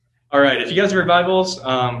All right, if you guys have your Bibles,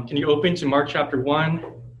 can you open to Mark chapter 1?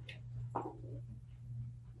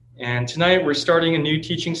 And tonight we're starting a new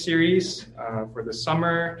teaching series for the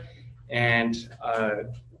summer. And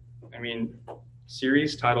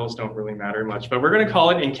series titles don't really matter much, but we're going to call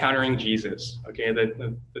it Encountering Jesus. Okay,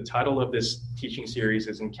 the title of this teaching series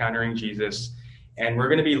is Encountering Jesus. And we're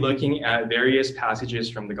going to be looking at various passages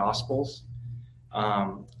from the Gospels.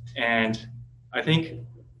 And I think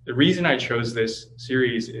the reason I chose this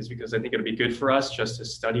series is because I think it'll be good for us just to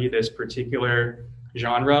study this particular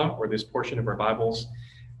genre or this portion of our Bibles.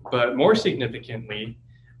 But more significantly,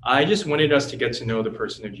 I just wanted us to get to know the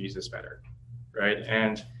person of Jesus better, right?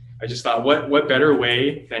 And I just thought, what better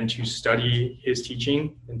way than to study his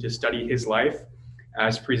teaching and to study his life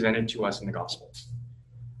as presented to us in the Gospels.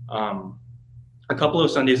 A couple of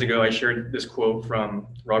Sundays ago, I shared this quote from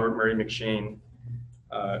Robert Murray McCheyne.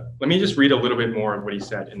 Let me just read a little bit more of what he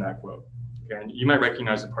said in that quote. Okay? And you might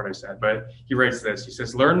recognize the part I said, but he writes this. He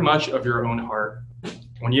says, "Learn much of your own heart.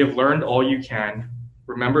 When you have learned all you can,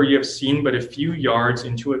 remember you have seen but a few yards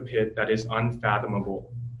into a pit that is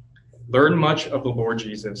unfathomable. Learn much of the Lord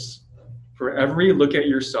Jesus. For every look at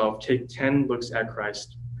yourself, take 10 looks at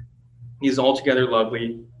Christ. He is altogether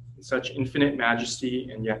lovely, in such infinite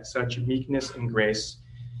majesty, and yet such meekness and grace,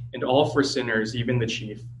 and all for sinners, even the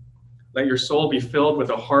chief. Let your soul be filled with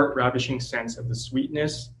a heart-ravishing sense of the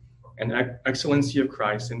sweetness and excellency of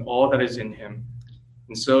Christ and all that is in him.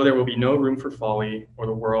 And so there will be no room for folly or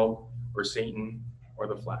the world or Satan or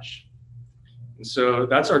the flesh." And so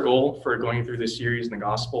that's our goal for going through this series in the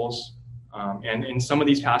Gospels. And in some of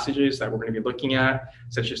these passages that we're going to be looking at,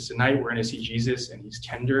 such as tonight, we're going to see Jesus, and he's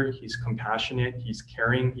tender, he's compassionate, he's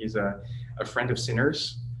caring, he's a friend of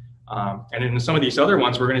sinners. And in some of these other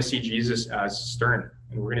ones, we're going to see Jesus as stern,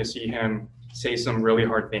 and we're going to see him say some really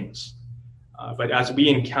hard things. But as we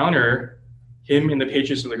encounter him in the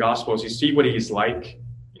pages of the Gospels, you see what he's like,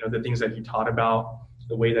 the things that he taught about,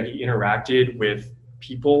 the way that he interacted with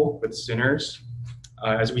people, with sinners.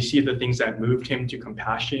 As we see the things that moved him to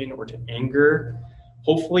compassion or to anger,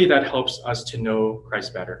 hopefully that helps us to know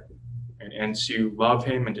Christ better and to love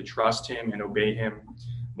him and to trust him and obey him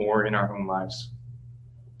more in our own lives.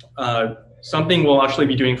 Something we'll actually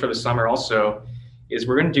be doing for the summer also is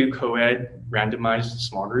we're going to do co-ed randomized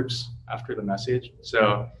small groups after the message.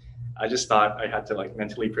 So I just thought I had to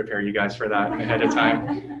mentally prepare you guys for that ahead of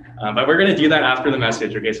time. But we're going to do that after the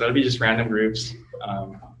message. Okay, so it'll be just random groups.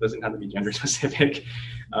 Doesn't have to be gender specific,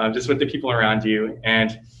 just with the people around you.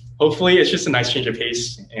 And hopefully it's just a nice change of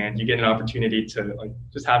pace and you get an opportunity to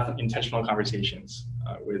just have intentional conversations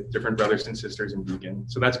with different brothers and sisters in Beacon.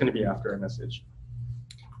 So that's going to be after our message.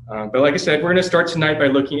 But like I said, we're going to start tonight by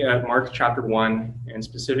looking at Mark chapter 1, and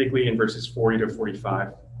specifically in verses 40 to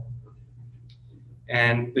 45.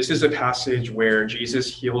 And this is a passage where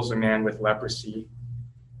Jesus heals a man with leprosy.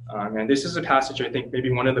 And this is a passage, I think,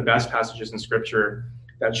 maybe one of the best passages in Scripture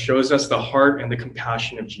that shows us the heart and the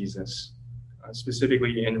compassion of Jesus,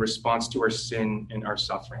 specifically in response to our sin and our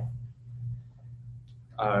suffering.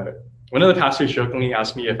 One of the pastors jokingly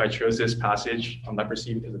asked me if I chose this passage on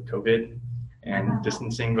leprosy because of COVID and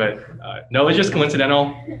distancing, but no, it's just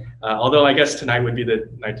coincidental. Although I guess tonight would be the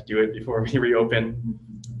night to do it before we reopen.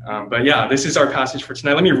 But yeah, this is our passage for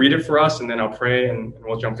tonight. Let me read it for us, and then I'll pray, and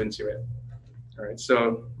we'll jump into it. All right,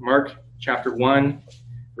 so Mark chapter 1,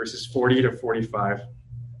 verses 40 to 45. It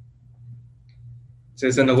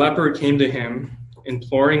says, "And the leper came to him,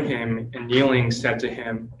 imploring him, and kneeling said to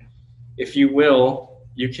him, 'If you will,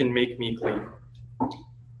 you can make me clean.'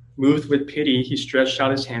 Moved with pity, he stretched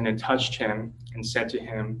out his hand and touched him and said to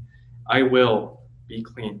him, 'I will be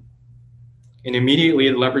clean.' And immediately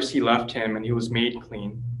the leprosy left him, and he was made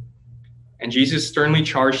clean. And Jesus sternly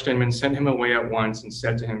charged him and sent him away at once and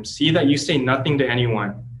said to him, 'See that you say nothing to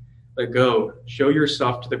anyone, but go, show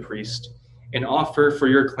yourself to the priest, and offer for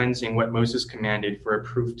your cleansing what Moses commanded for a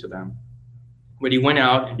proof to them.' But he went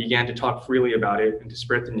out and began to talk freely about it and to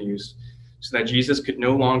spread the news, so that Jesus could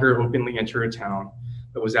no longer openly enter a town,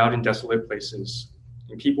 but was out in desolate places,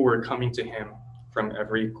 and people were coming to him from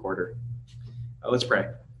every quarter." Let's pray.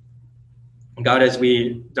 God, as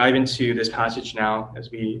we dive into this passage now, as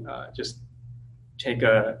we just take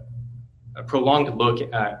a prolonged look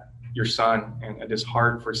at your Son and at his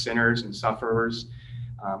heart for sinners and sufferers,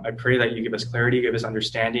 I pray that you give us clarity, give us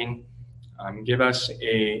understanding, give us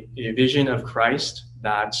a vision of Christ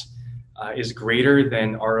that is greater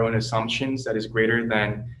than our own assumptions, that is greater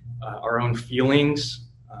than our own feelings,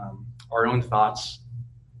 our own thoughts.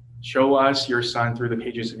 Show us your Son through the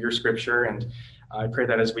pages of your Scripture, and I pray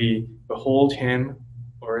that as we behold him,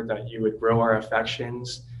 Lord, that you would grow our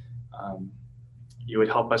affections, you would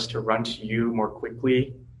help us to run to you more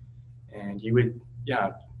quickly, and you would,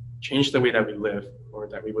 change the way that we live,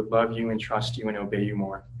 Lord, that we would love you and trust you and obey you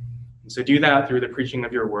more. And so do that through the preaching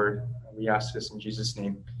of your word. We ask this in Jesus'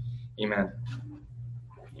 name. Amen.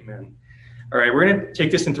 Amen. All right, we're going to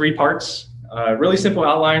take this in 3 parts. Really simple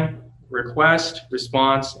outline: request,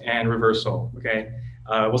 response, and reversal. Okay,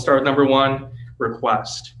 we'll start with number 1,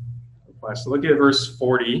 request. So look at verse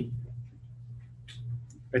 40.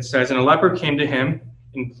 It says, "And a leper came to him,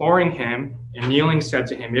 imploring him, and kneeling said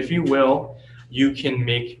to him, 'If you will, you can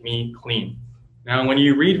make me clean.'" Now, when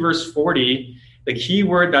you read verse 40, the key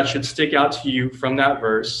word that should stick out to you from that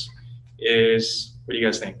verse is, what do you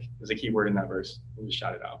guys think is the key word in that verse? Let me just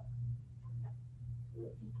shout it out.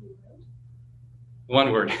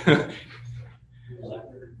 One word.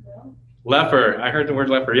 Leper. I heard the word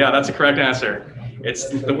leper. Yeah, that's a correct answer. It's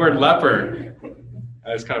the word leper.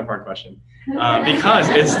 That's kind of a hard question. Because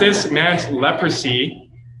it's this man's leprosy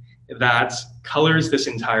that colors this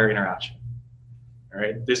entire interaction. All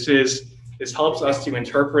right. This helps us to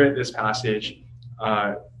interpret this passage.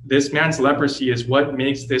 This man's leprosy is what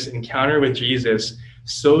makes this encounter with Jesus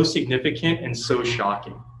so significant and so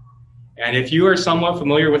shocking. And if you are somewhat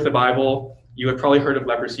familiar with the Bible, you have probably heard of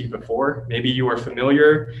leprosy before. Maybe you are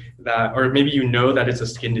familiar that, or maybe you know that it's a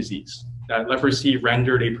skin disease, that leprosy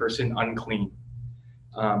rendered a person unclean.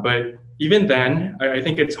 But even then, I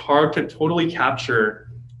think it's hard to totally capture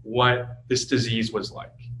what this disease was like.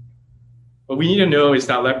 What we need to know is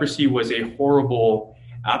that leprosy was a horrible,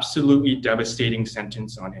 absolutely devastating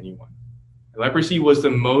sentence on anyone. Leprosy was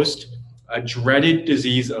the most dreaded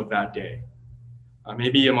disease of that day.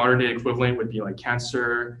 Maybe a modern day equivalent would be like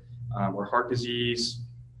cancer or heart disease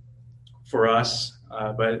for us.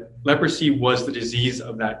 But leprosy was the disease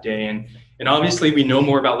of that day. And obviously we know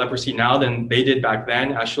more about leprosy now than they did back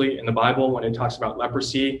then. Actually, in the Bible, when it talks about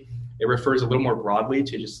leprosy, it refers a little more broadly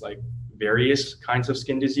to just like various kinds of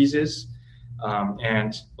skin diseases.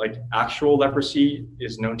 And like actual leprosy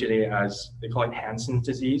is known today as, they call it Hansen's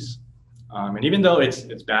disease. And even though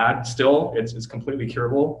it's bad, still it's completely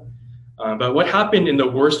curable. But what happened in the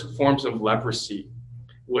worst forms of leprosy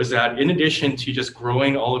was that in addition to just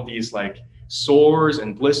growing all of these like sores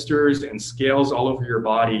and blisters and scales all over your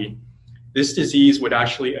body, this disease would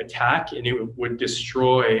actually attack and it would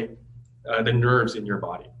destroy the nerves in your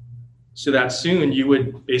body. So that soon you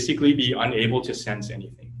would basically be unable to sense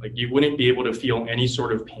anything. Like you wouldn't be able to feel any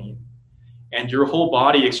sort of pain. And your whole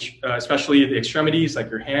body, especially the extremities, like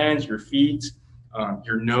your hands, your feet,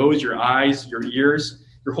 your nose, your eyes, your ears,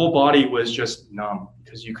 your whole body was just numb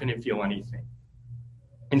because you couldn't feel anything.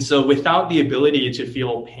 And so without the ability to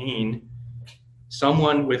feel pain,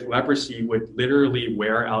 someone with leprosy would literally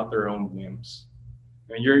wear out their own limbs.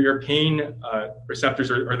 And your pain receptors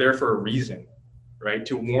are there for a reason, right?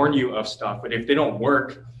 To warn you of stuff. But if they don't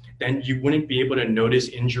work, then you wouldn't be able to notice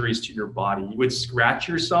injuries to your body. You would scratch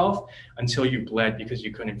yourself until you bled because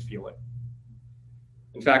you couldn't feel it.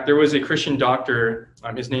 In fact, there was a Christian doctor,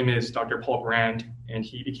 his name is Dr. Paul Brand, and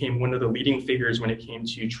he became one of the leading figures when it came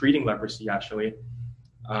to treating leprosy, actually.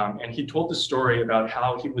 And he told the story about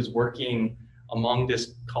how he was working among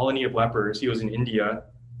this colony of lepers. He was in India.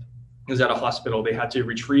 He was at a hospital. They had to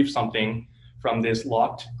retrieve something from this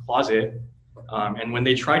locked closet. And when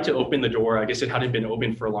they tried to open the door, I guess it hadn't been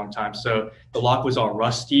opened for a long time. So the lock was all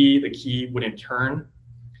rusty. The key wouldn't turn.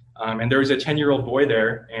 And there was a 10-year-old boy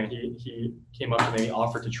there, and he came up and he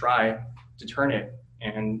offered to try to turn it.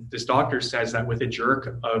 And this doctor says that with a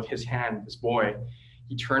jerk of his hand, this boy,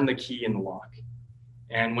 he turned the key in the lock.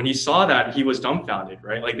 And when he saw that, he was dumbfounded,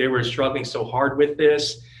 right? Like they were struggling so hard with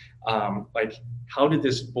this. Like, how did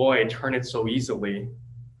this boy turn it so easily?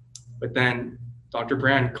 But then Dr.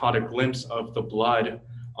 Brand caught a glimpse of the blood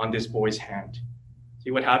on this boy's hand.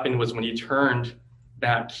 See, what happened was when he turned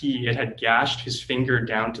that key, it had gashed his finger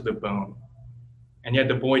down to the bone. And yet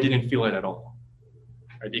the boy didn't feel it at all,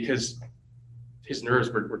 right? Because his nerves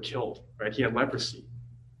were killed, right? He had leprosy.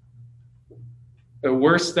 But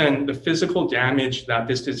worse than the physical damage that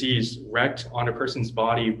this disease wreaked on a person's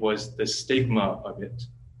body was the stigma of it.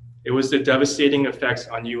 It was the devastating effects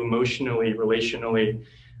on you emotionally, relationally,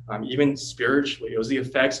 even spiritually. It was the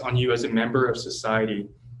effects on you as a member of society.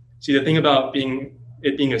 See, the thing about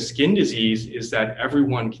it being a skin disease is that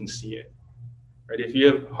everyone can see it, right? If you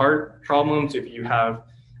have heart problems, if you have,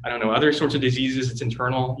 other sorts of diseases, it's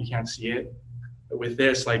internal, you can't see it. But with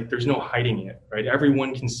this, like, there's no hiding it, right?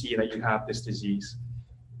 Everyone can see that you have this disease.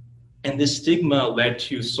 And this stigma led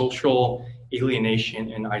to social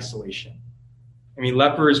alienation and isolation. I mean,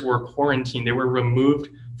 lepers were quarantined. They were removed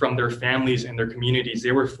from their families and their communities.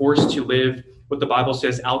 They were forced to live, what the Bible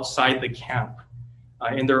says, outside the camp,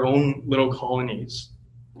 in their own little colonies.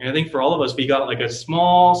 And I think for all of us, we got like a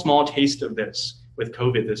small taste of this with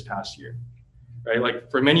COVID this past year, right? Like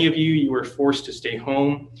for many of you, you were forced to stay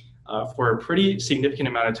home for a pretty significant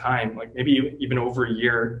amount of time, like maybe even over a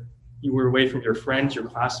year. You were away from your friends, your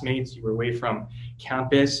classmates, you were away from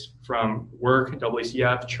campus, from work,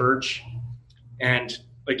 WCF, church, and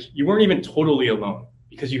like you weren't even totally alone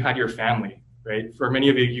because you had your family, right? For many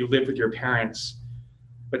of you, you lived with your parents,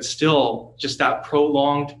 but still just that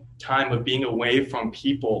prolonged time of being away from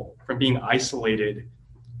people, from being isolated.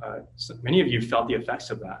 So many of you felt the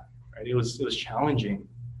effects of that, right? It was challenging.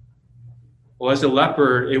 Well, as a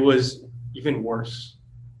leper, it was even worse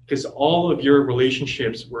because all of your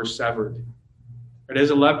relationships were severed. But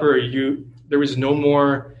as a leper, there was no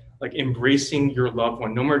more like embracing your loved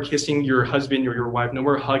one, no more kissing your husband or your wife, no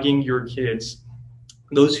more hugging your kids.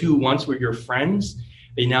 Those who once were your friends,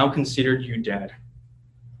 they now considered you dead.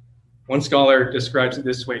 One scholar describes it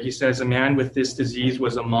this way. He says, a man with this disease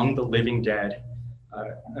was among the living dead.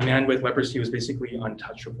 A man with leprosy was basically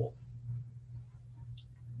untouchable.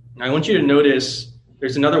 Now, I want you to notice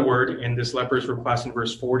there's another word in this leper's request in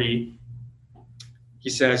verse 40. He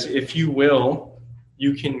says, if you will,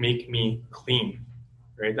 you can make me clean,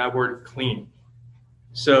 right? That word clean.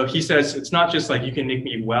 So he says, it's not just like you can make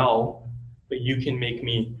me well, but you can make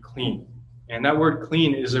me clean. And that word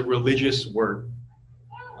clean is a religious word.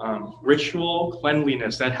 Ritual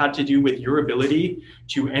cleanliness that had to do with your ability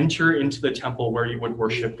to enter into the temple where you would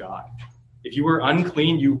worship God. If you were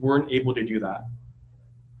unclean, you weren't able to do that.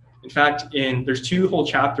 In fact, there's 2 whole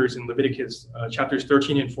chapters in Leviticus, chapters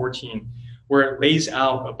 13 and 14, where it lays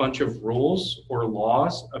out a bunch of rules or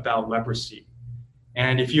laws about leprosy.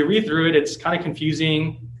 And if you read through it, it's kind of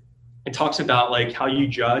confusing. It talks about like how you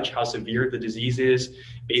judge how severe the disease is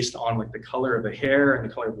based on like the color of the hair and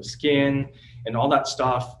the color of the skin and all that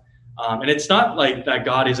stuff. And it's not like that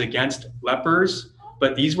God is against lepers,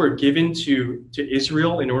 but these were given to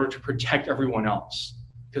Israel in order to protect everyone else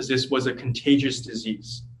because this was a contagious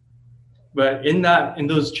disease. But in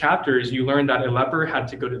those chapters, you learn that a leper had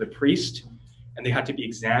to go to the priest and they had to be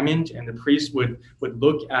examined, and the priest would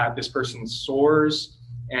look at this person's sores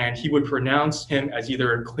and he would pronounce him as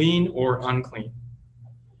either clean or unclean.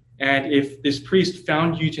 And if this priest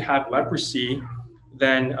found you to have leprosy,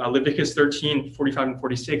 then Leviticus 13, 45 and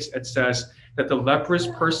 46, it says that the leprous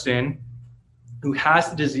person who has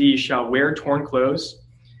the disease shall wear torn clothes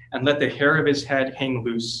and let the hair of his head hang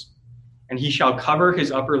loose. And he shall cover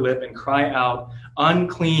his upper lip and cry out,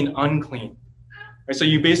 unclean, unclean. Right, so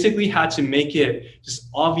you basically had to make it just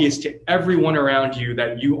obvious to everyone around you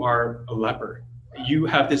that you are a leper. You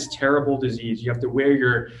have this terrible disease. You have to wear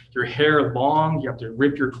your hair long. You have to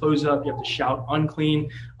rip your clothes up. You have to shout unclean,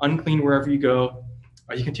 unclean wherever you go.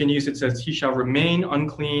 He continues, it says, he shall remain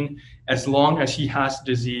unclean as long as he has the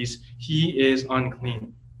disease. He is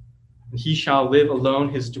unclean. And he shall live alone.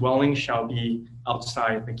 His dwelling shall be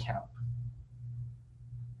outside the camp.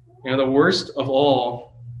 You know, the worst of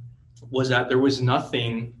all was that there was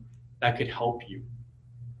nothing that could help you.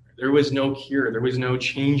 There was no cure. There was no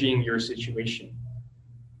changing your situation.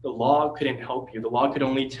 The law couldn't help you. The law could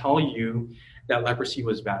only tell you that leprosy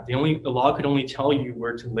was bad. The law could only tell you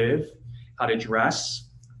where to live, how to dress,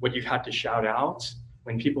 what you had to shout out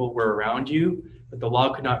when people were around you, but the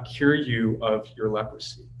law could not cure you of your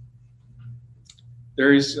leprosy.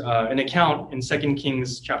 There's an account in 2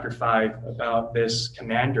 Kings chapter 5 about this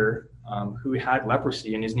commander who had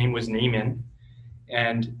leprosy, and his name was Naaman.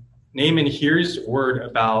 And Naaman hears word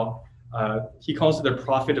about, he calls it the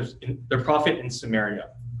prophet in Samaria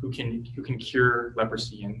who can cure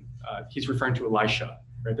leprosy. And he's referring to Elisha,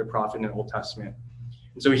 right, the prophet in the Old Testament.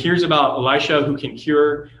 And so he hears about Elisha who can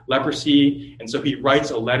cure leprosy, and so he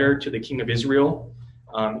writes a letter to the king of Israel.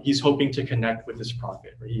 He's hoping to connect with this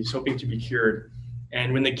prophet, right? He's hoping to be cured.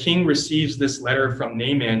 And when the king receives this letter from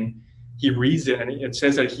Naaman, he reads it, and it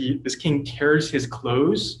says that this king tears his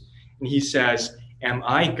clothes, and he says, am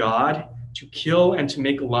I God to kill and to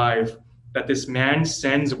make alive, that this man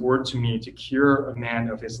sends word to me to cure a man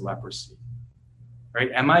of his leprosy? Right?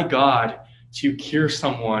 Am I God to cure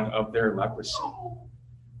someone of their leprosy?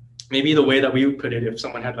 Maybe the way that we would put it if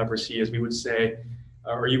someone had leprosy is we would say,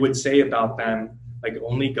 or you would say about them, like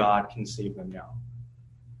only God can save them now.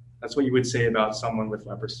 That's what you would say about someone with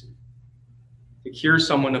leprosy. To cure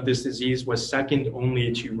someone of this disease was second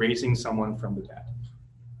only to raising someone from the dead.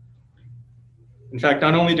 In fact,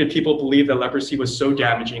 not only did people believe that leprosy was so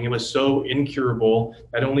damaging, it was so incurable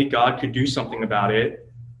that only God could do something about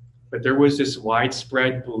it, but there was this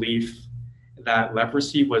widespread belief that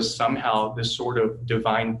leprosy was somehow this sort of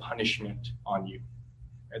divine punishment on you,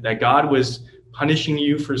 that God was punishing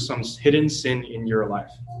you for some hidden sin in your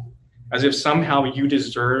life. as if somehow you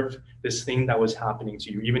deserved this thing that was happening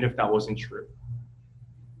to you, even if that wasn't true.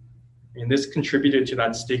 And this contributed to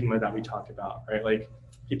that stigma that we talked about, right? Like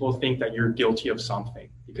people think that you're guilty of something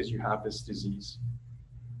because you have this disease.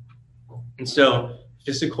 And so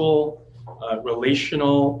physical,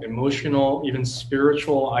 relational, emotional, even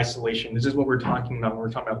spiritual isolation, this is what we're talking about when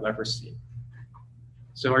we're talking about leprosy.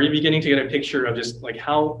 So are you beginning to get a picture of just like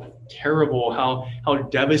how terrible, how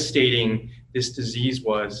devastating this disease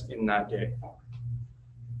was in that day?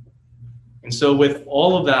 And so with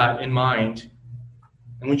all of that in mind,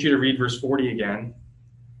 I want you to read verse 40 again.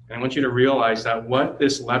 And I want you to realize that what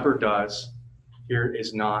this leper does here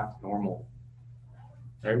is not normal.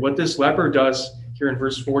 Right? What this leper does here in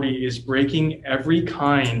verse 40 is breaking every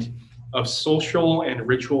kind of social and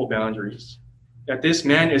ritual boundaries. That this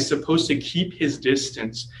man is supposed to keep his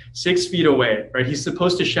distance 6 feet away, right? He's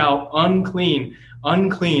supposed to shout, unclean,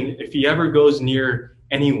 unclean, if he ever goes near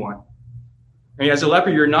anyone. Right? As a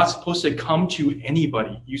leper, you're not supposed to come to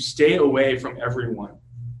anybody. You stay away from everyone.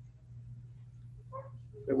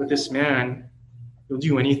 But with this man, you'll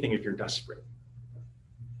do anything if you're desperate.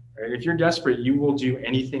 Right? If you're desperate, you will do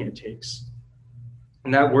anything it takes.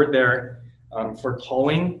 And that word there for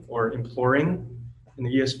calling or imploring in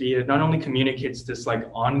the ESV, it not only communicates this like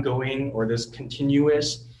ongoing or this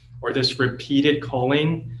continuous or this repeated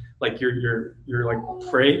calling, like you're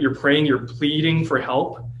praying, you're pleading for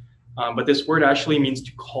help, but this word actually means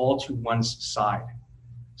to call to one's side.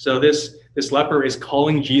 So this leper is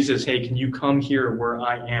calling Jesus, hey, can you come here where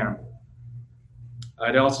I am?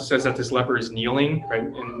 It also says that this leper is kneeling, right?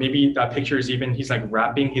 And maybe that picture is even, he's like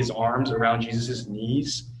wrapping his arms around Jesus's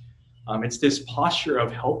knees. It's this posture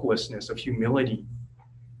of helplessness, of humility.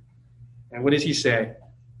 And what does he say?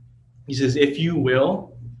 He says, if you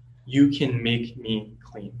will, you can make me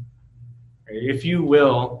clean. Right? If you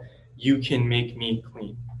will, you can make me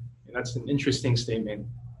clean. And that's an interesting statement.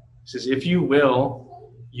 He says, if you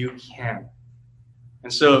will, you can.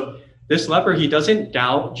 And so this leper, he doesn't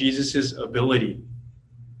doubt Jesus's ability.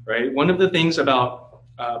 Right? One of the things about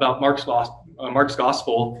Mark's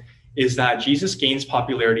gospel is that Jesus gains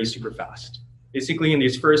popularity super fast. Basically, in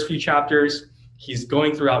these first few chapters, he's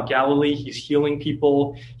going throughout Galilee, he's healing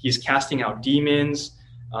people, he's casting out demons,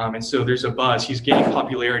 and so there's a buzz. He's gaining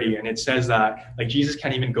popularity, and it says that like Jesus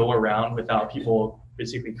can't even go around without people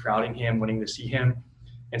basically crowding him, wanting to see him.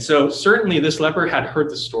 And so certainly this leper had heard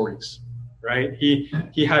the stories, right?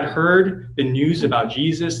 He had heard the news about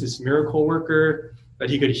Jesus, this miracle worker, that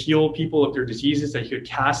he could heal people of their diseases, that he could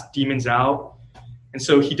cast demons out. And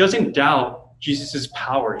so he doesn't doubt Jesus's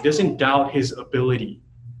power. He doesn't doubt his ability.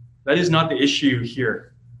 That is not the issue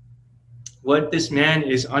here. What this man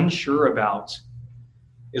is unsure about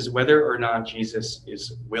is whether or not Jesus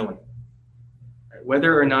is willing. Right?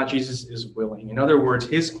 Whether or not Jesus is willing. In other words,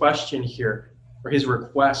 his question here, or his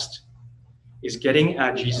request, is getting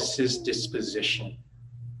at Jesus's disposition.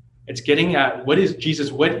 It's getting at, what is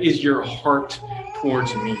Jesus, what is your heart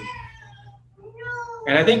towards me?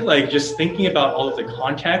 And I think like just thinking about all of the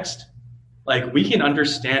context, like we can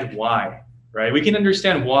understand why, right? We can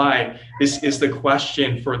understand why this is the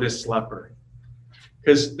question for this leper.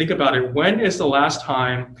 Because think about it, when is the last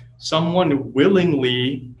time someone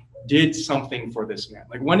willingly did something for this man?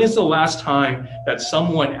 Like when is the last time that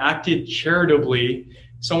someone acted charitably,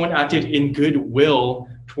 someone acted in goodwill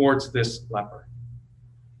towards this leper?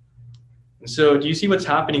 And so do you see what's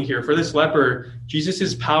happening here? For this leper,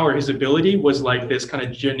 Jesus's power, his ability was like this kind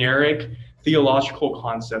of generic theological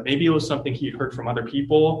concept. Maybe it was something he'd heard from other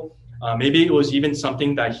people. Maybe it was even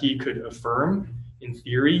something that he could affirm in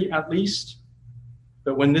theory, at least.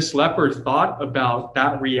 But when this leper thought about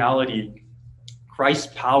that reality,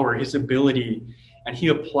 Christ's power, his ability, and he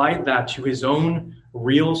applied that to his own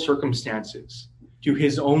real circumstances, to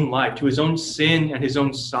his own life, to his own sin and his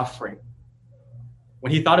own suffering,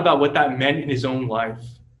 when he thought about what that meant in his own life,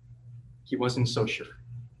 he wasn't so sure.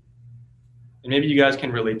 And maybe you guys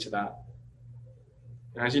can relate to that.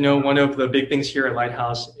 And as you know, one of the big things here at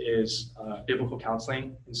Lighthouse is biblical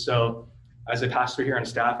counseling. And so as a pastor here on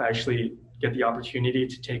staff, I actually get the opportunity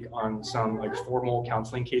to take on some like formal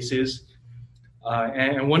counseling cases.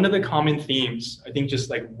 And one of the common themes, I think just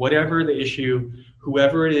like whatever the issue,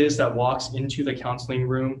 whoever it is that walks into the counseling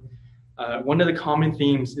room, one of the common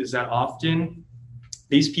themes is that often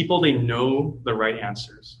these people, they know the right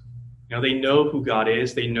answers. You know, they know who God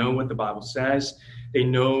is. They know what the Bible says. They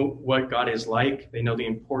know what God is like. They know the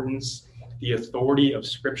importance, the authority of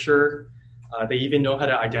Scripture. They even know how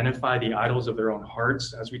to identify the idols of their own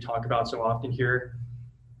hearts, as we talk about so often here.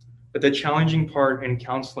 But the challenging part in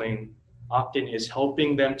counseling often is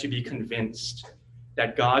helping them to be convinced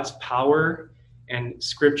that God's power and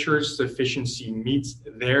Scripture's sufficiency meets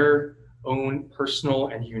their own personal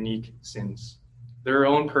and unique sins, their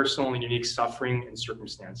own personal and unique suffering and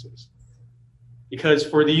circumstances. Because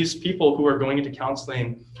for these people who are going into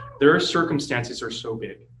counseling, their circumstances are so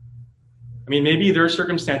big. I mean, maybe their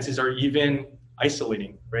circumstances are even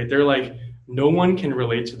isolating, right? They're like, no one can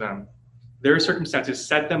relate to them. Their circumstances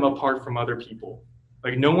set them apart from other people.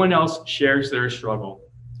 Like no one else shares their struggle.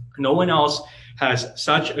 No one else has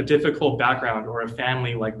such a difficult background or a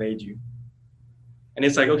family like they do. And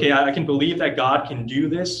it's like, okay, I can believe that God can do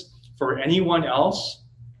this for anyone else,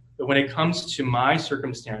 but when it comes to my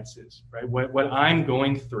circumstances, right, what I'm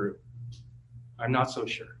going through, I'm not so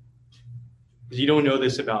sure. Because you don't know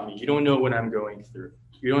this about me. You don't know what I'm going through.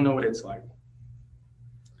 You don't know what it's like.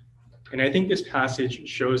 And I think this passage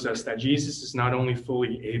shows us that Jesus is not only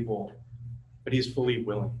fully able, but he's fully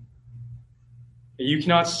willing. You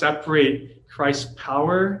cannot separate Christ's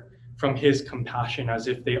power from his compassion as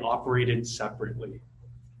if they operated separately.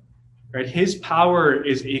 Right? His power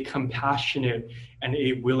is a compassionate and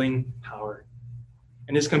a willing power.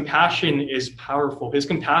 And his compassion is powerful. His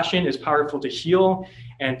compassion is powerful to heal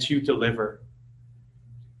and to deliver.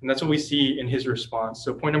 And that's what we see in his response.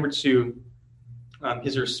 So point number 2,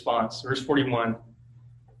 his response, verse 41.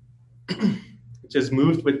 It says,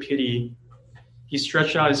 moved with pity, he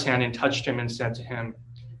stretched out his hand and touched him and said to him,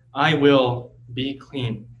 I will be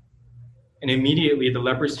clean. And immediately the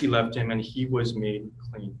leprosy left him and he was made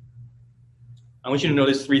clean. I want you to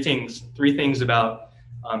notice three things about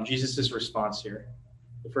Jesus' response here.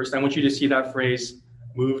 The first, I want you to see that phrase,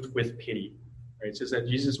 moved with pity. Right? It says that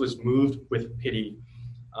Jesus was moved with pity.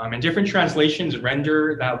 And different translations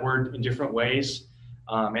render that word in different ways.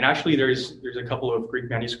 And actually there's a couple of Greek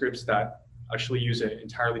manuscripts that actually use an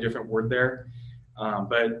entirely different word there.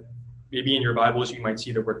 But maybe in your Bibles, you might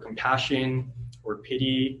see the word compassion or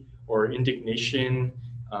pity or indignation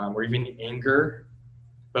or even anger.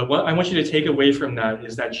 But what I want you to take away from that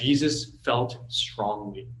is that Jesus felt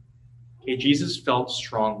strongly. Okay, Jesus felt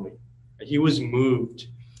strongly. He was moved,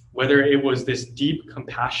 whether it was this deep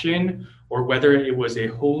compassion or whether it was a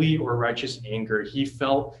holy or righteous anger. He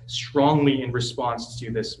felt strongly in response to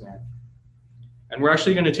this man. And we're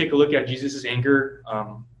actually going to take a look at Jesus' anger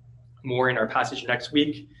more in our passage next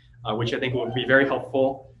week, which I think will be very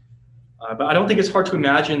helpful. But I don't think it's hard to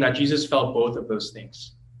imagine that Jesus felt both of those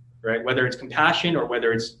things, right? Whether it's compassion or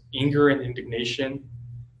whether it's anger and indignation.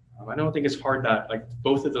 I don't think it's hard that like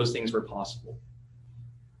both of those things were possible.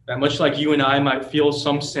 That much like you and I might feel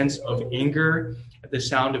some sense of anger at the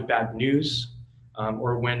sound of bad news,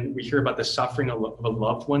 or when we hear about the suffering of a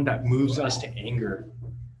loved one, that moves us to anger,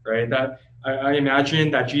 right? That I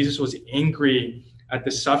imagine that Jesus was angry at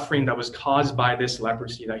the suffering that was caused by this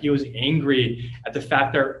leprosy, that he was angry at the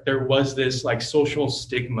fact that there was this like social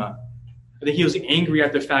stigma, that he was angry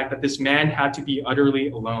at the fact that this man had to be utterly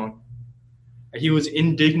alone. He was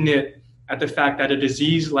indignant at the fact that a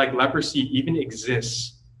disease like leprosy even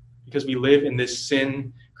exists because we live in this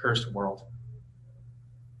sin-cursed world.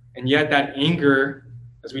 And yet that anger,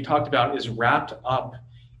 as we talked about, is wrapped up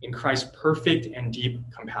in Christ's perfect and deep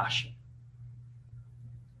compassion.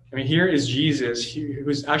 I mean, here is Jesus,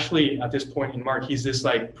 who's actually, at this point in Mark, he's this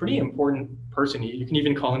like pretty important person. You can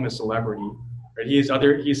even call him a celebrity. Right?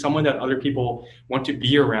 He's someone that other people want to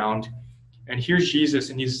be around. And here's Jesus,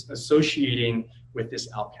 and he's associating with this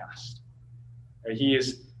outcast. Right? He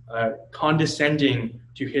is condescending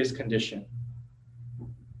to his condition.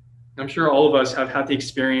 I'm sure all of us have had the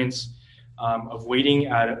experience of waiting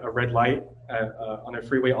at a red light on a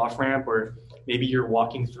freeway off-ramp, or maybe you're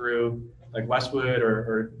walking through like Westwood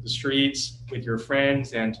or the streets with your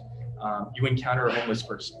friends, and you encounter a homeless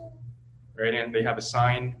person, right? And they have a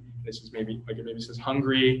sign. This is maybe says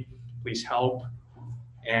hungry, please help.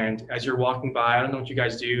 And as you're walking by, I don't know what you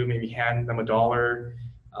guys do, maybe hand them $1,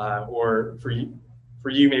 or for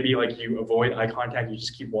you, maybe like you avoid eye contact, you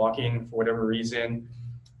just keep walking for whatever reason.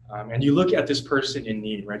 And you look at this person in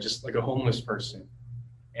need, right? Just like a homeless person.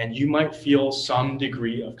 And you might feel some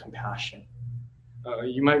degree of compassion.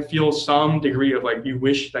 You might feel some degree of like, you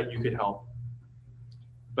wish that you could help.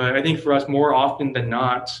 But I think for us, more often than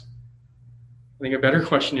not, I think a better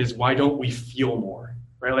question is, why don't we feel more,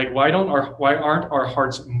 right? Like, why aren't our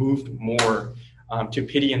hearts moved more to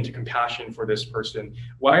pity and to compassion for this person?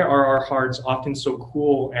 Why are our hearts often so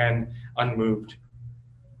cool and unmoved?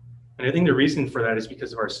 And I think the reason for that is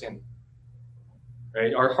because of our sin,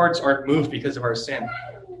 right? Our hearts aren't moved because of our sin.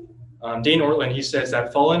 Dane Ortland, he says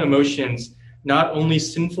that fallen emotions not only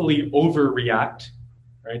sinfully overreact,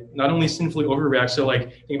 right? Not only sinfully overreact, so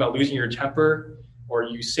like think about losing your temper or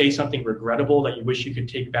you say something regrettable that you wish you could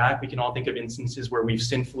take back. We can all think of instances where we've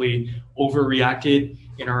sinfully overreacted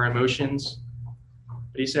in our emotions.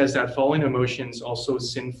 But he says that fallen emotions also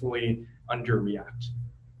sinfully underreact.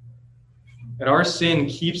 That our sin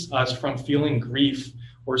keeps us from feeling grief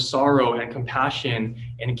or sorrow and compassion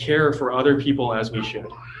and care for other people as we should.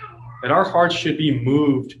 That our hearts should be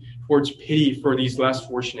moved towards pity for these less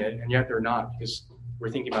fortunate, and yet they're not, because we're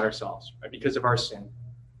thinking about ourselves, right? Because of our sin.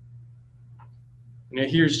 And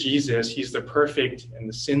here's Jesus. He's the perfect and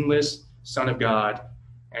the sinless Son of God.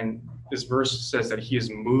 And this verse says that he is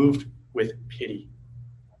moved with pity.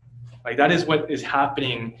 Like, that is what is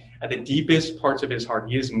happening at the deepest parts of his heart.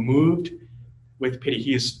 He is moved with pity.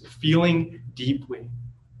 He is feeling deeply.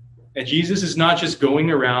 And Jesus is not just going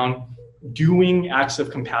around doing acts of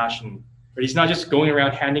compassion, but he's not just going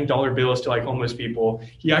around handing dollar bills to like homeless people.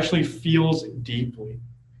 He actually feels deeply.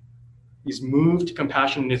 He's moved to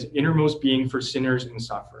compassion in his innermost being for sinners and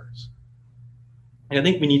sufferers. And I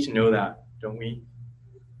think we need to know that, don't we?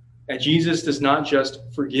 That Jesus does not just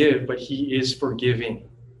forgive, but he is forgiving.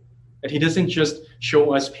 That he doesn't just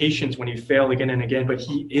show us patience when we fail again and again, but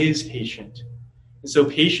he is patient. And so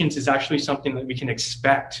patience is actually something that we can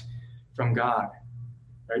expect from God.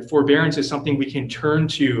 Right? Forbearance is something we can turn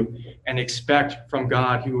to and expect from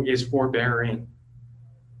God, who is forbearing.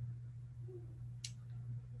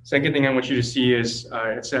 Second thing I want you to see is,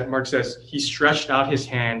 Mark says, he stretched out his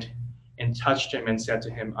hand and touched him and said to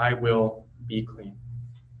him, I will be clean.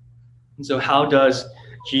 And so how does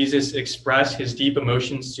Jesus express his deep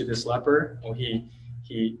emotions to this leper? Well, he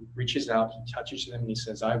reaches out, he touches him, and he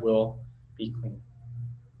says, I will be clean.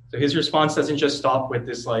 So his response doesn't just stop with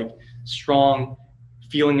this like strong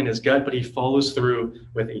feeling in his gut, but he follows through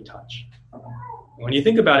with a touch. When you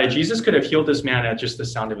think about it, Jesus could have healed this man at just the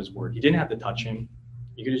sound of his word. He didn't have to touch him.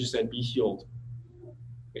 He could have just said, be healed.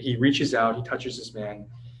 But he reaches out, he touches this man.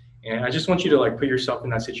 And I just want you to like put yourself in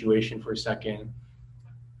that situation for a second.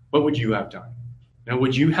 What would you have done? You know,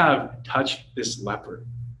 would you have touched this leper?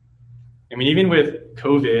 I mean, even with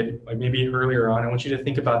COVID, like maybe earlier on, I want you to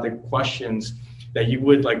think about the questions that you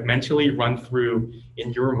would like mentally run through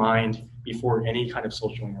in your mind before any kind of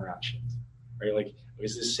social interactions, right? Like,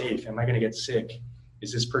 is this safe? Am I going to get sick?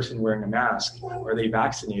 Is this person wearing a mask? Are they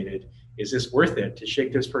vaccinated? Is this worth it to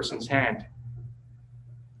shake this person's hand?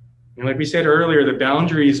 And like we said earlier, the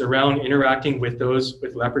boundaries around interacting with those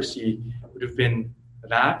with leprosy would have been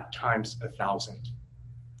that times 1,000,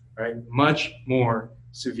 right? Much more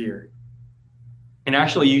severe. And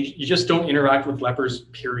actually, you just don't interact with lepers,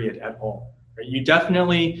 period, at all. Right? You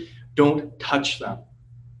definitely don't touch them.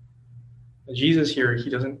 And Jesus here, he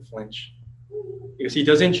doesn't flinch, because he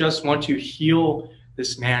doesn't just want to heal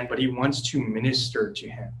this man, but he wants to minister to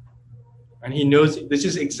him. And he knows this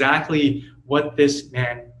is exactly what this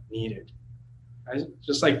man needed.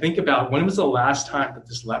 Just like think about, when was the last time that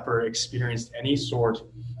this leper experienced any sort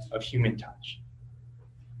of human touch?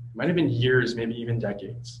 It might have been years, maybe even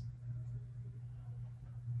decades.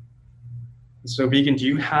 So Beacon, do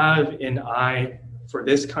you have an eye for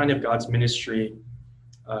this kind of God's ministry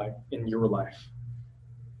in your life?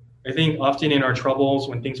 I think often in our troubles,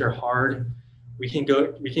 when things are hard, we can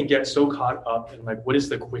get so caught up in like, what is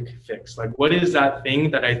the quick fix? Like, what is that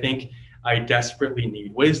thing that I think I desperately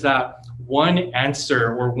need? What is that one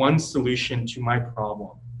answer or one solution to my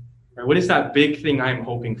problem? Right? What is that big thing I'm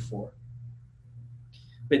hoping for?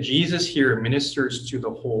 But Jesus here ministers to the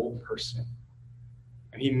whole person.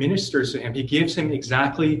 And he ministers to him. He gives him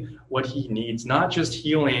exactly what he needs, not just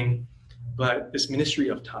healing, but this ministry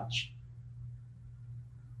of touch.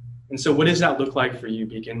 And so what does that look like for you,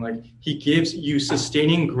 Beacon? Like, he gives you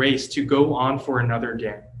sustaining grace to go on for another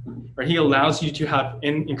day. Right? He allows you to have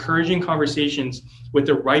encouraging conversations with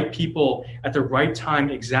the right people at the right time,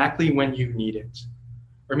 exactly when you need it.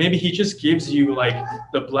 Or maybe he just gives you like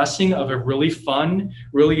the blessing of a really fun,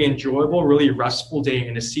 really enjoyable, really restful day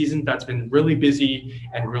in a season that's been really busy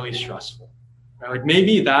and really stressful. Right? Like,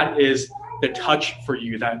 maybe that is the touch for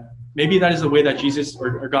you. That maybe that is the way that Jesus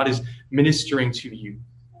or God is ministering to you,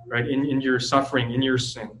 right? In your suffering, in your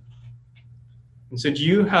sin. And so do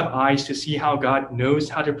you have eyes to see how God knows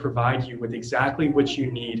how to provide you with exactly what you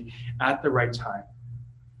need at the right time,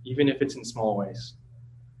 even if it's in small ways?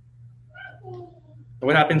 And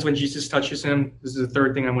what happens when Jesus touches him? This is the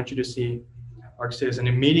third thing I want you to see. Mark says, and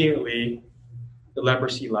immediately the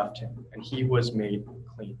leprosy left him, and he was made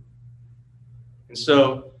clean. And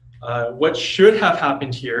so what should have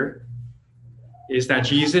happened here is that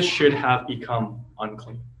Jesus should have become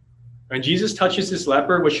unclean. When Jesus touches this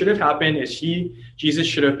leper, what should have happened is Jesus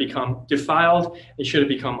should have become defiled. He should have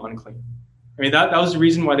become unclean. I mean, that was the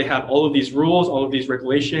reason why they have all of these rules, all of these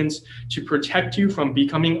regulations, to protect you from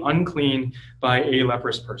becoming unclean by a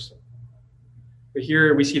leprous person. But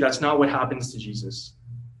here we see that's not what happens to Jesus.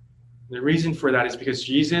 The reason for that is because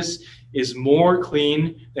Jesus is more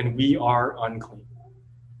clean than we are unclean.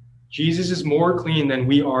 Jesus is more clean than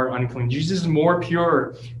we are unclean. Jesus is more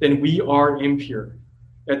pure than we are impure.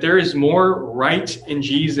 That there is more right in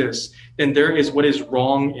Jesus than there is what is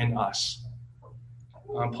wrong in us.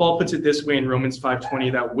 Paul puts it this way in Romans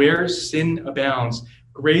 5:20, that where sin abounds,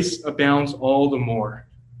 grace abounds all the more.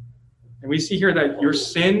 And we see here that your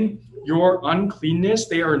sin, your uncleanness,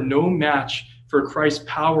 they are no match for Christ's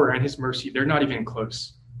power and his mercy. They're not even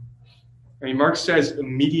close. I mean, Mark says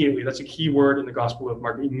immediately, that's a key word in the Gospel of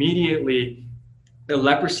Mark, immediately the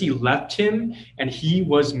leprosy left him and he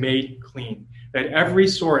was made clean. That every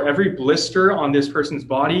sore, every blister on this person's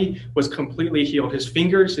body was completely healed. His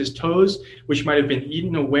fingers, his toes, which might have been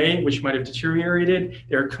eaten away, which might have deteriorated,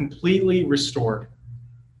 they're completely restored.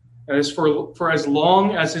 And as for as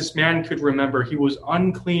long as this man could remember, he was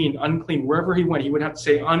unclean, unclean. Wherever he went, he would have to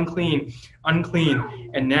say unclean,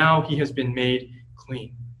 unclean. And now he has been made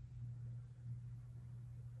clean.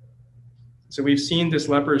 So we've seen this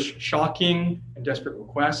leper's shocking and desperate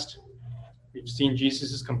request. We've seen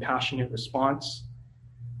Jesus' compassionate response.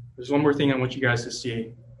 There's one more thing I want you guys to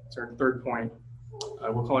see. It's our third point.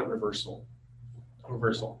 We'll call it reversal.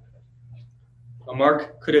 Reversal.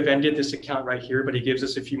 Mark could have ended this account right here, but he gives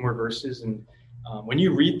us a few more verses. And when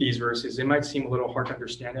you read these verses, it might seem a little hard to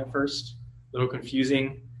understand at first, a little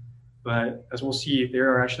confusing. But as we'll see, they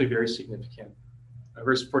are actually very significant.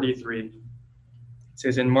 Verse 43, it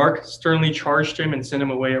says, "And Mark sternly charged him and sent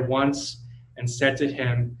him away at once and said to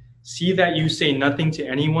him, 'See that you say nothing to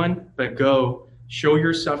anyone, but go, show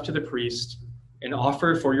yourself to the priest, and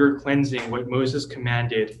offer for your cleansing what Moses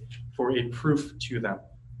commanded for a proof to them.'"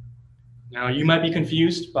 Now, you might be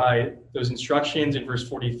confused by those instructions in verse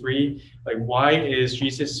 43. Like, why is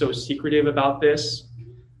Jesus so secretive about this?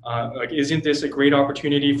 Isn't this a great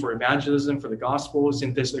opportunity for evangelism, for the gospel?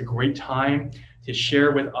 Isn't this a great time to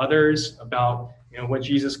share with others about, what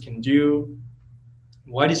Jesus can do?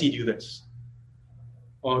 Why does he do this?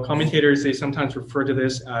 Well, commentators, they sometimes refer to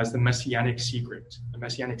this as the messianic secret, the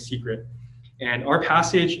messianic secret. And our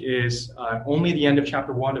passage is only the end of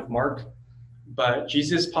chapter 1 of Mark, but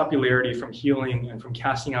Jesus' popularity from healing and from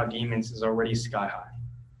casting out demons is already sky high.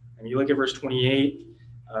 And you look at verse 28,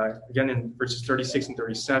 again in verses 36 and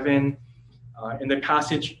 37, in the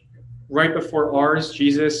passage right before ours,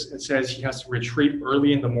 Jesus, it says he has to retreat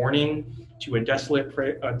early in the morning to a desolate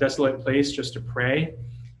place just to pray.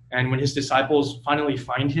 And when his disciples finally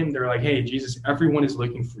find him, they're like, "Hey, Jesus, everyone is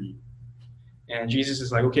looking for you." And Jesus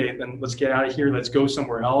is like, "Okay, then let's get out of here. Let's go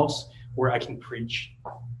somewhere else where I can preach,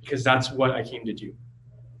 because that's what I came to do."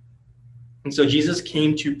 And so Jesus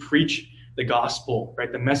came to preach the gospel,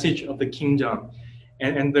 right? The message of the kingdom.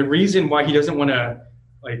 And the reason why he doesn't want to,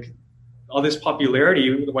 all this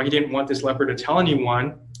popularity, why he didn't want this leper to tell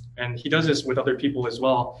anyone, and he does this with other people as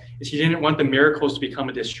well, is he didn't want the miracles to become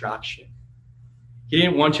a distraction. He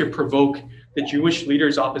didn't want to provoke the Jewish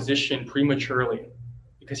leaders' opposition prematurely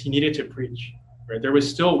because he needed to preach, right? There was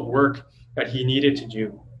still work that he needed to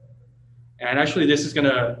do. And actually, this is going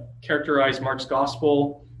to characterize Mark's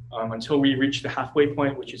gospel until we reach the halfway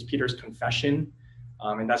point, which is Peter's confession.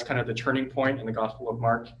 And that's kind of the turning point in the Gospel of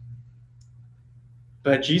Mark.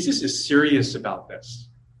 But Jesus is serious about this,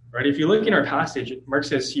 right? If you look in our passage, Mark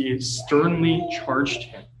says he sternly charged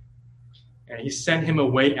him. And he sent him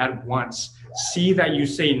away at once. "See that you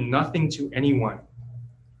say nothing to anyone,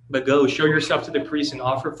 but go, show yourself to the priest and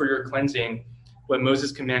offer for your cleansing what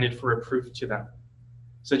Moses commanded for a proof to them."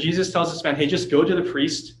 So Jesus tells this man, hey, just go to the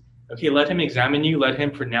priest. Okay, let him examine you, let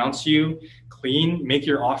him pronounce you clean, make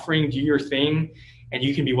your offering, do your thing, and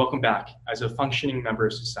you can be welcomed back as a functioning member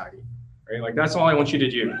of society, right? That's all I want you to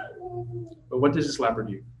do. But what does this leper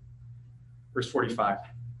do? Verse 45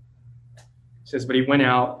 it says, "But he went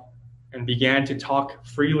out and began to talk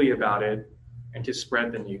freely about it and to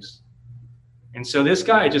spread the news." And so this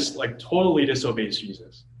guy just totally disobeys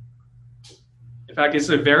Jesus. In fact, it's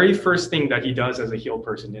the very first thing that he does as a healed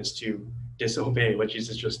person is to disobey what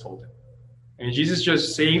Jesus just told him. And Jesus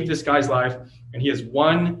just saved this guy's life, and he has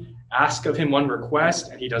one ask of him, one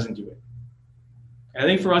request, and he doesn't do it. And I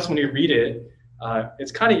think for us, when we read it,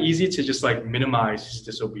 it's kind of easy to just minimize his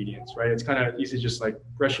disobedience, right? It's kind of easy to just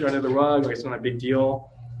brush it under the rug, it's not a big deal.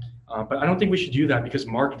 But I don't think we should do that because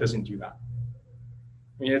Mark doesn't do that.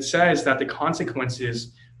 I mean, it says that the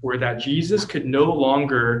consequences were that Jesus could no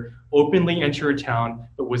longer openly enter a town,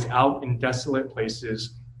 but was out in desolate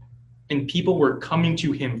places, and people were coming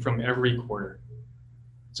to him from every quarter.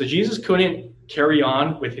 So Jesus couldn't carry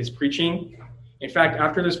on with his preaching. In fact,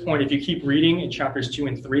 after this point, if you keep reading in chapters 2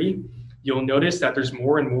 and 3, you'll notice that there's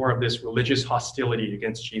more and more of this religious hostility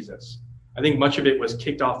against Jesus. I think much of it was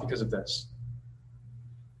kicked off because of this.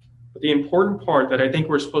 But the important part that I think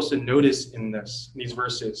we're supposed to notice in these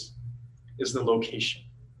verses is the location.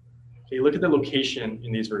 Okay, look at the location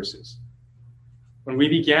in these verses. When we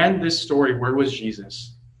began this story, where was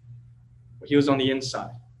Jesus? Well, he was on the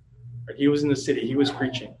inside. Right? He was in the city. He was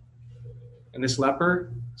preaching. And this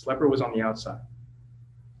leper was on the outside.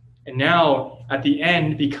 And now, at the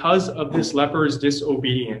end, because of this leper's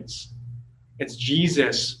disobedience, it's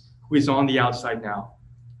Jesus who is on the outside now.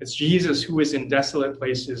 It's Jesus who is in desolate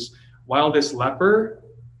places, while this leper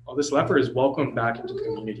is welcomed back into the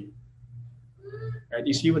community. Right?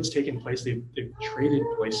 You see what's taken place? They've traded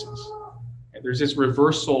places. And there's this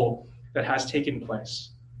reversal that has taken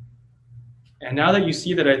place. And now that you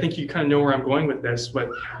see that, I think you kind of know where I'm going with this, but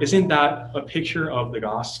isn't that a picture of the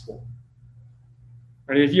gospel?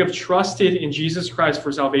 Right? If you have trusted in Jesus Christ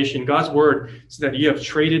for salvation, God's word says that you have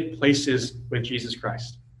traded places with Jesus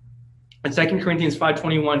Christ. And 2 Corinthians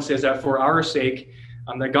 5:21 says that for our sake,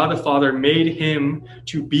 that God the Father made him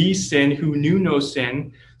to be sin who knew no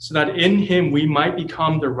sin, so that in him we might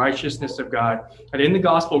become the righteousness of God. And in the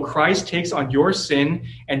gospel, Christ takes on your sin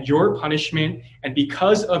and your punishment, and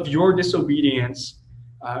because of your disobedience,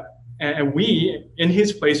 and we, in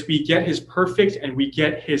his place, we get his perfect and we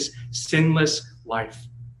get his sinless life.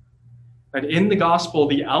 That in the gospel,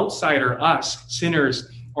 the outsider, us, sinners,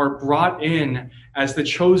 are brought in as the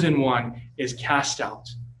chosen one is cast out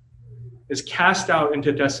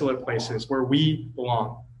into desolate places where we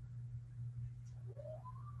belong.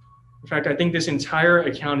 In fact, I think this entire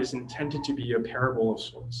account is intended to be a parable of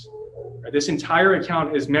sorts. This entire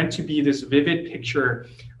account is meant to be this vivid picture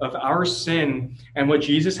of our sin and what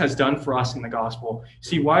Jesus has done for us in the gospel.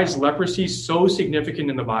 See, why is leprosy so significant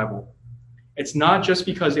in the Bible? It's not just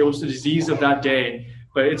because it was the disease of that day,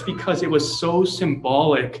 but it's because it was so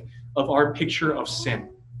symbolic of our picture of sin.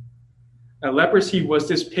 Now, leprosy was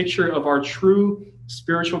this picture of our true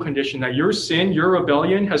spiritual condition, that your sin, your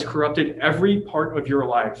rebellion has corrupted every part of your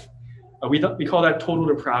life. We call that total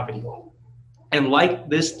depravity. And like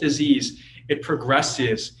this disease, it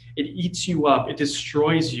progresses, it eats you up, it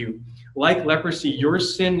destroys you. Like leprosy, your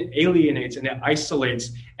sin alienates and it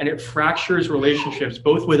isolates and it fractures relationships,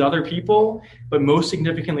 both with other people, but most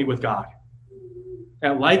significantly with God.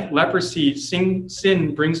 And like leprosy,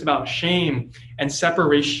 sin brings about shame and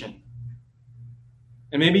separation.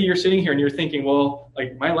 And maybe you're sitting here and you're thinking, well,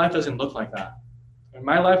 like my life doesn't look like that.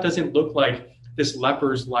 My life doesn't look like this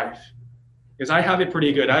leper's life. Because I have it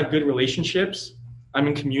pretty good. I have good relationships. I'm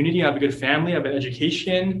in community. I have a good family. I have an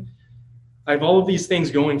education. I have all of these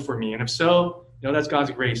things going for me. And if so, that's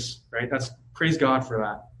God's grace, right? Praise God for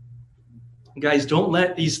that. Guys, don't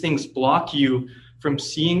let these things block you from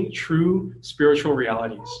seeing true spiritual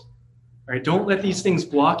realities. Right? Don't let these things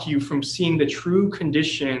block you from seeing the true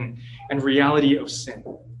condition and reality of sin.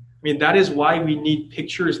 I mean, that is why we need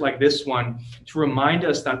pictures like this one to remind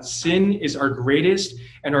us that sin is our greatest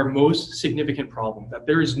and our most significant problem, that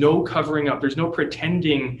there is no covering up, there's no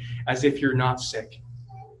pretending as if you're not sick.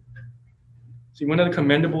 See, one of the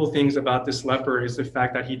commendable things about this leper is the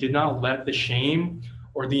fact that he did not let the shame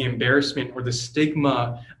or the embarrassment or the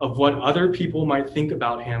stigma of what other people might think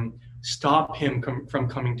about him stop him from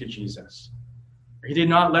coming to Jesus. He did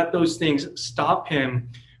not let those things stop him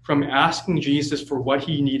from asking Jesus for what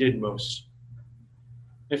he needed most.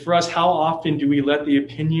 And for us, how often do we let the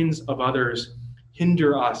opinions of others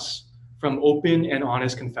hinder us from open and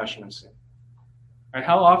honest confession of sin? Right?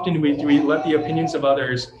 How often do we let the opinions of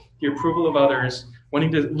others, the approval of others,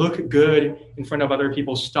 wanting to look good in front of other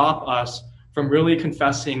people, stop us from really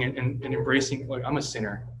confessing and embracing, like, I'm a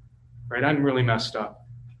sinner, right? I'm really messed up.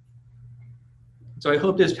 So I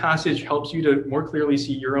hope this passage helps you to more clearly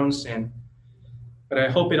see your own sin, but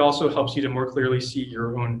I hope it also helps you to more clearly see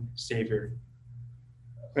your own Savior.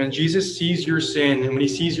 When Jesus sees your sin and when he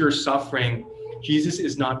sees your suffering, Jesus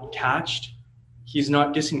is not attached. He's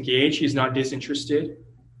not disengaged. He's not disinterested.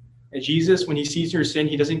 And Jesus, when he sees your sin,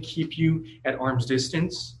 he doesn't keep you at arm's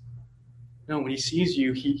distance. No, when he sees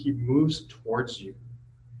you, he moves towards you.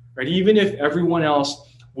 Right? Even if everyone else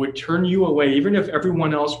would turn you away, even if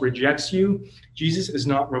everyone else rejects you, Jesus is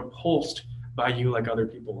not repulsed by you like other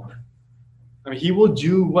people are. I mean, he will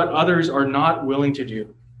do what others are not willing to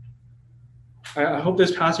do. I hope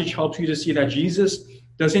this passage helps you to see that Jesus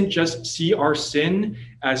doesn't just see our sin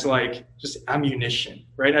as like just ammunition,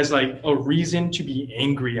 right? As like a reason to be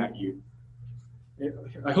angry at you.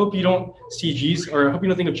 I hope you don't see Jesus, or I hope you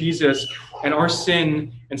don't think of Jesus and our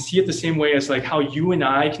sin and see it the same way as like how you and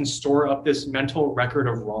I can store up this mental record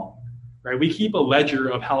of wrong, right? We keep a ledger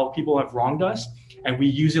of how people have wronged us and we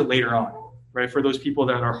use it later on, right? For those people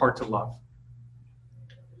that are hard to love.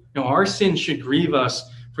 Now, our sin should grieve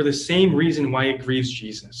us for the same reason why it grieves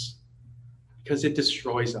Jesus, because it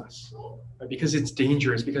destroys us, right? Because it's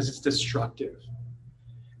dangerous, because it's destructive.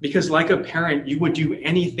 Because like a parent, you would do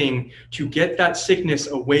anything to get that sickness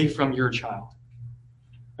away from your child.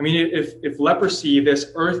 I mean, if leprosy,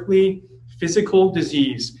 this earthly physical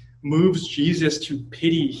disease, moves Jesus to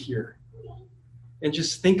pity here, and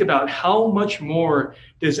just think about how much more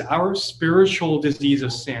does our spiritual disease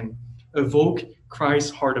of sin evoke Christ's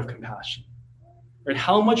heart of compassion? Right?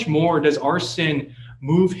 How much more does our sin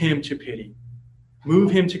move him to pity, move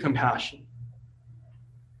him to compassion?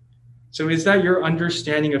 So is that your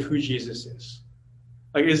understanding of who Jesus is?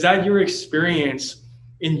 Like, is that your experience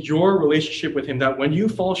in your relationship with him, that when you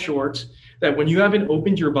fall short, that when you haven't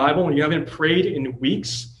opened your Bible and you haven't prayed in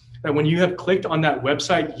weeks, that when you have clicked on that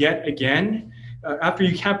website yet again, after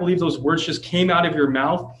you can't believe those words just came out of your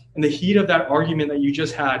mouth in the heat of that argument that you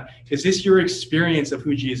just had, is this your experience of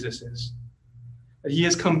who Jesus is? That he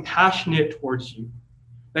is compassionate towards you,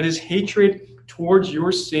 that his hatred towards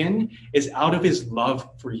your sin is out of his love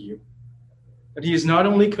for you. That he is not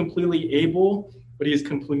only completely able, but he is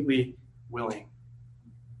completely willing.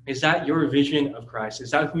 Is that your vision of Christ? Is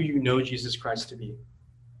that who you know Jesus Christ to be? You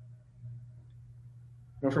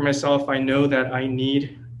know, for myself, I know that I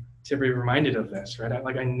need to be reminded of this, right?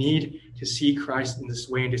 I need to see Christ in this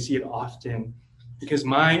way and to see it often, because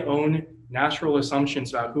my own natural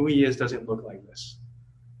assumptions about who he is doesn't look like this.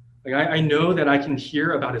 Like I know that I can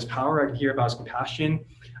hear about his power, I can hear about his compassion,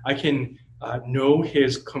 I can know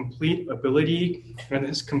his complete ability and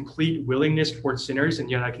his complete willingness towards sinners, and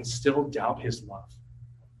yet I can still doubt his love.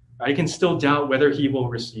 I can still doubt whether he will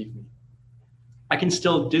receive me. I can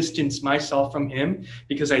still distance myself from him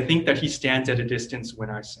because I think that he stands at a distance when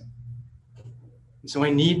I sin. And so I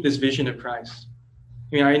need this vision of Christ.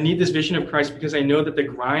 I need this vision of Christ because I know that the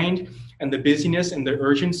grind and the busyness and the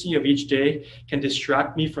urgency of each day can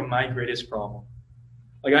distract me from my greatest problem.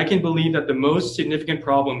 Like I can believe that the most significant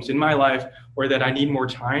problems in my life are that I need more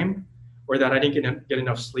time, or that I didn't get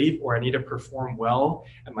enough sleep, or I need to perform well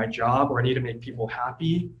at my job, or I need to make people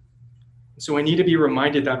happy. So I need to be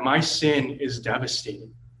reminded that my sin is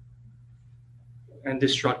devastating and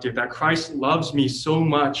destructive, that Christ loves me so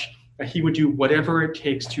much that he would do whatever it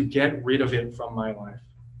takes to get rid of it from my life.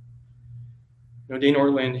 You know, Dane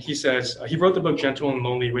Ortland, he says, he wrote the book Gentle and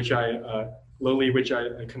Lowly, which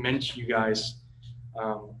I commend to you guys.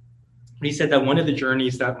 He said that one of the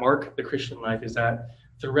journeys that mark the Christian life is that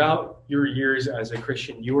throughout your years as a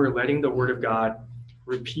Christian, you are letting the Word of God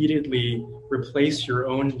repeatedly replace your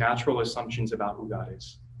own natural assumptions about who God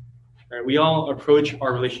is. Right? We all approach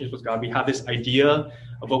our relationships with God. We have this idea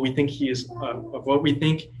of what we think he is,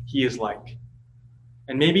 like.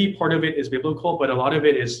 And maybe part of it is biblical, but a lot of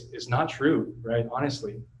it is not true, right?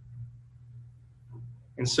 Honestly.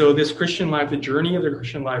 And so this Christian life, the journey of the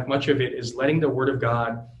Christian life, much of it is letting the Word of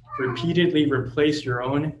God repeatedly replace your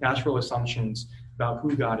own natural assumptions about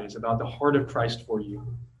who God is, about the heart of Christ for you.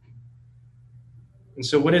 And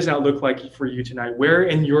so what does that look like for you tonight? Where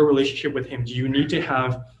in your relationship with him do you need to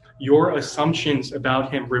have your assumptions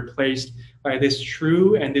about him replaced by this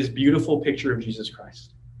true and this beautiful picture of Jesus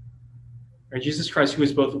Christ? Right? Jesus Christ, who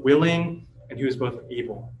is both willing and who is both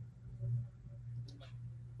able.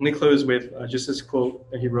 Let me close with just this quote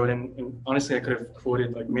that he wrote, and honestly, I could have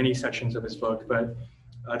quoted like many sections of his book, but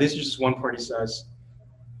this is just one part he says.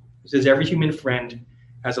 He says, every human friend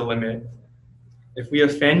has a limit. If we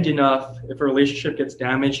offend enough, if a relationship gets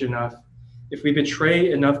damaged enough, if we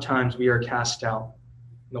betray enough times, we are cast out,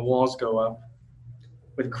 and the walls go up.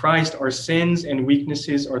 With Christ, our sins and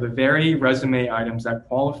weaknesses are the very resume items that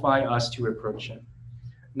qualify us to approach him.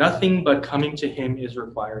 Nothing but coming to him is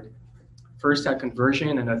required, first at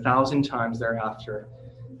conversion and 1,000 times thereafter,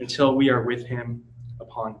 until we are with him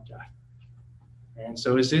upon death. And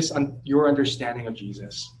so is this your understanding of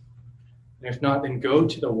Jesus? And if not, then go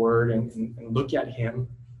to the Word and look at him,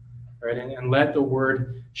 right? And let the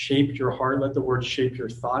Word shape your heart. Let the Word shape your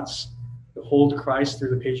thoughts. Behold Christ through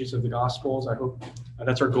the pages of the Gospels. I hope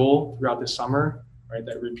that's our goal throughout this summer, right?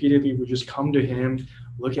 That repeatedly we just come to him,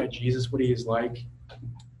 look at Jesus, what he is like,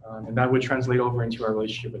 and that would translate over into our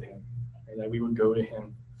relationship with him, right? That we would go to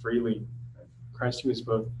him freely. Right? Christ, who is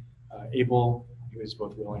both able, who is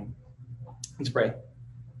both willing. Let's pray.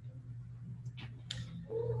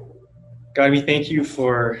 God, we thank you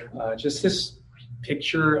for just this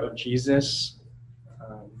picture of Jesus.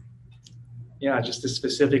 just a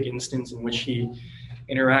specific instance in which he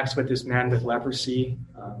interacts with this man with leprosy.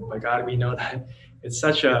 But God, we know that it's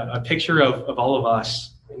such a picture of all of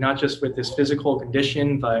us, not just with this physical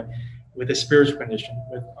condition, but with a spiritual condition,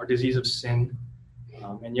 with our disease of sin.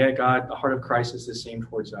 And yet, God, the heart of Christ is the same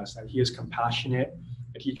towards us, that he is compassionate,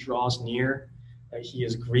 that he draws near, that he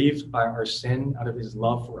is grieved by our sin out of his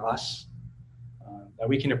love for us, that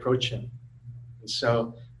we can approach him. And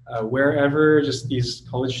so wherever just these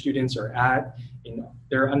college students are at in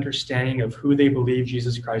their understanding of who they believe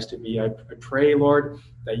Jesus Christ to be, I pray, Lord,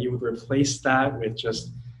 that you would replace that with just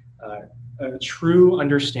a true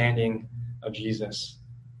understanding of Jesus.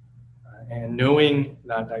 And knowing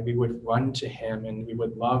that we would run to him and we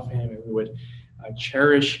would love him and we would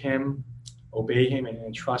cherish him, obey him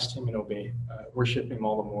and trust him and worship him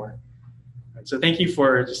all the more. And so thank you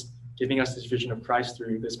for just giving us this vision of Christ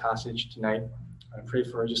through this passage tonight. I pray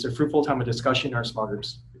for just a fruitful time of discussion in our small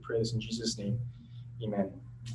groups. We pray this in Jesus' name. Amen.